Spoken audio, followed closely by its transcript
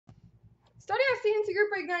Starting our CNC group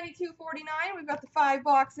break 92.49, we've got the 5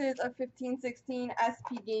 boxes of 15/16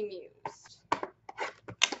 SP game used.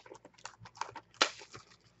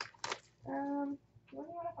 What do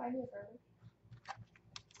you want to find here, Trevor?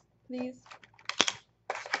 Please.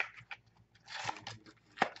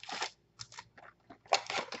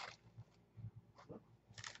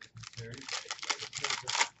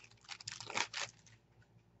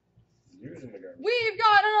 We've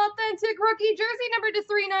got an authentic rookie jersey number to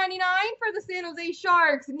 399 for the San Jose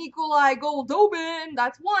Sharks, Nikolai Goldobin.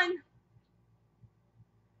 That's one.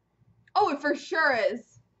 Oh, it for sure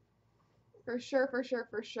is. For sure.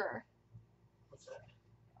 What's that?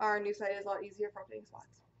 Our new site is a lot easier for updating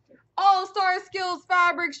spots. All-Star Skills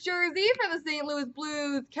Fabrics jersey for the St. Louis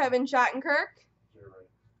Blues, Kevin Shattenkirk. You're right.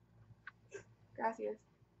 Gracias.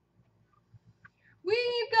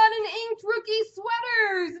 We've got an inked rookie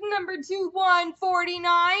sweaters, number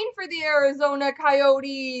 2/149 for the Arizona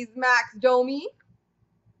Coyotes, Max Domi.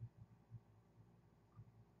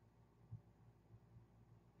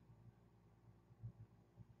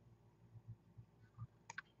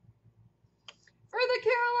 For the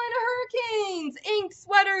Carolina Hurricanes, inked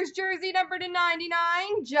sweaters jersey number to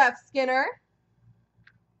 99, Jeff Skinner.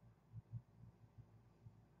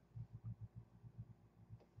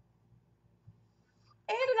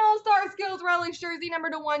 And an All-Star Skills Relics jersey number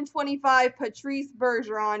to 125, Patrice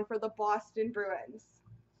Bergeron for the Boston Bruins.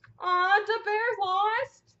 Aw, the Bears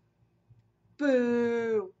lost.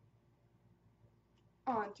 Boo.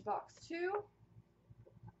 On to box 2.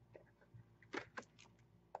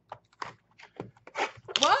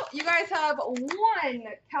 Well, you guys have one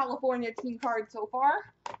California team card so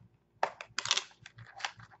far.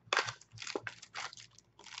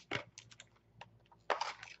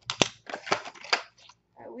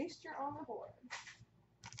 At least you're on the board.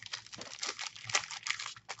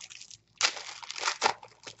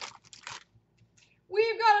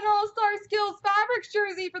 We've got an All-Star Skills Fabrics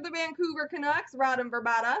jersey for the Vancouver Canucks, Radim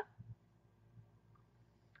Verbata.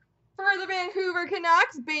 For the Vancouver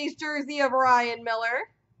Canucks, base jersey of Ryan Miller.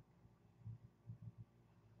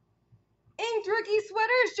 Inked rookie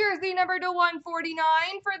sweaters jersey number to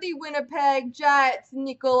 149 for the Winnipeg Jets,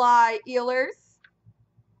 Nikolai Ehlers.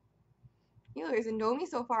 Ehlers and Domi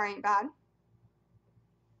so far ain't bad.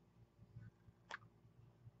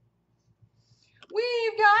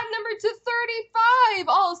 We've got number 235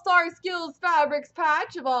 All-Star Skills Fabrics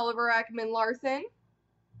patch of Oliver Ekman-Larsson.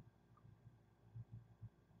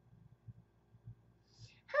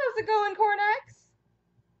 How's it going, Cornex?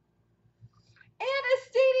 And a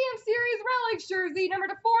Stadium Series Relics jersey, number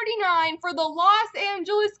to 49 for the Los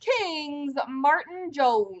Angeles Kings, Martin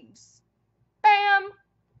Jones. Bam!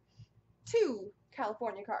 2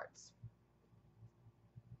 California cards.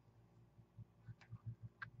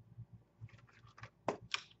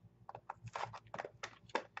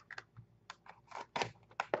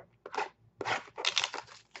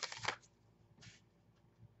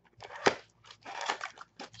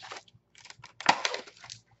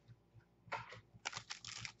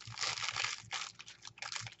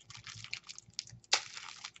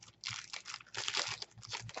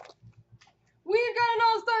 We've got an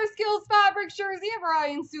All-Star Skills Fabrics jersey of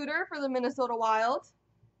Ryan Suter for the Minnesota Wild.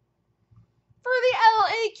 For the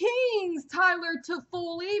LA Kings, Tyler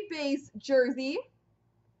Toffoli base jersey.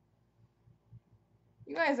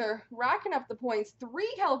 You guys are racking up the points.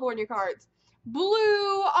 3 California cards.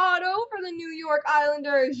 Blue auto for the New York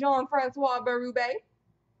Islanders, Jean-Francois Berube.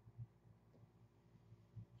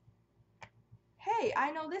 Hey,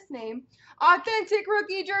 I know this name. Authentic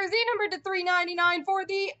rookie jersey, number to 399 for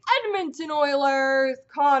the Edmonton Oilers,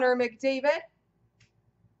 Connor McDavid.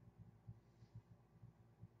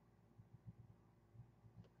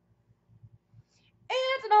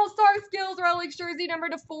 And an All-Star Skills Relics jersey, number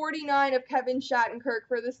to 49 of Kevin Shattenkirk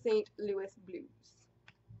for the St. Louis Blues.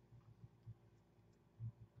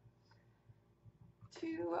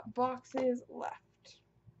 2 boxes left.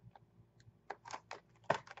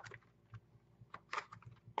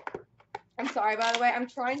 I'm sorry, by the way, I'm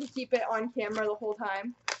trying to keep it on camera the whole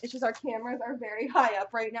time. It's just our cameras are very high up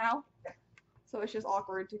right now. So it's just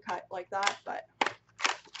awkward to cut like that, but.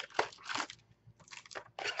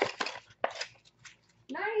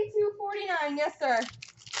 92.49, yes sir.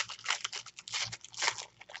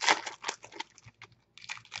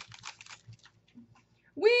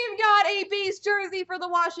 We've got a base jersey for the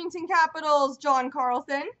Washington Capitals, John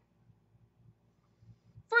Carlson.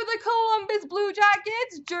 For the Columbus Blue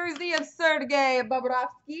Jackets, jersey of Sergei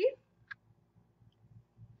Bobrovsky.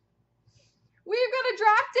 We've got a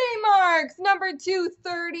draft day marks, number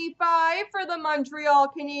 235 for the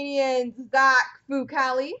Montreal Canadiens, Zach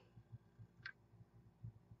Fucale.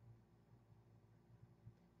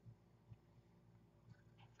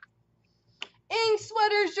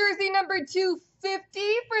 Stars jersey number 250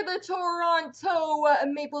 for the Toronto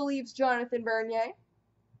Maple Leafs, Jonathan Bernier.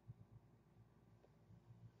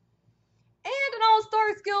 And an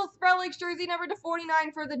All-Star Skills Relics jersey number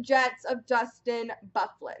 249 for the Jets of Dustin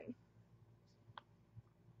Byfuglien.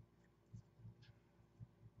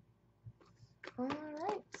 All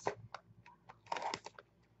right.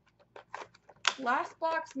 Last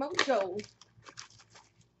box mojo.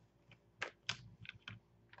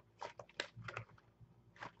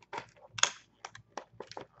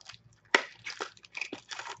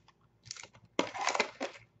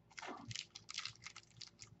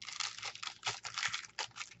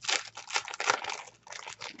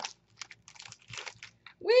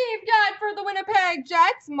 We've got for the Winnipeg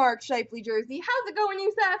Jets, Mark Scheifele jersey. How's it going,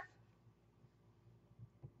 Youssef?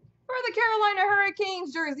 For the Carolina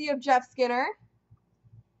Hurricanes jersey of Jeff Skinner.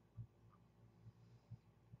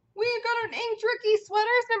 We've got an inked rookie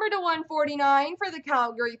sweaters number to 149 for the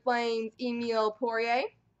Calgary Flames, Emile Poirier.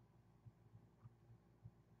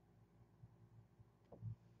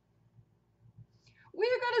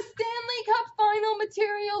 We've got a Stanley Cup Final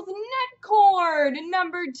Materials net cord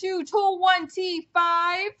number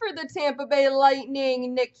 2/125 for the Tampa Bay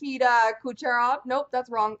Lightning, Nikita Kucherov. Nope, that's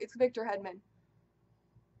wrong. It's Victor Hedman.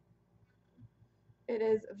 It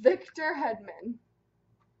is Victor Hedman.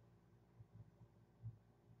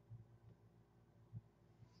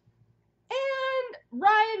 And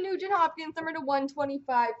Ryan Nugent-Hopkins, number to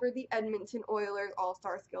 125 for the Edmonton Oilers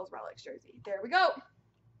All-Star Skills Relics jersey. There we go.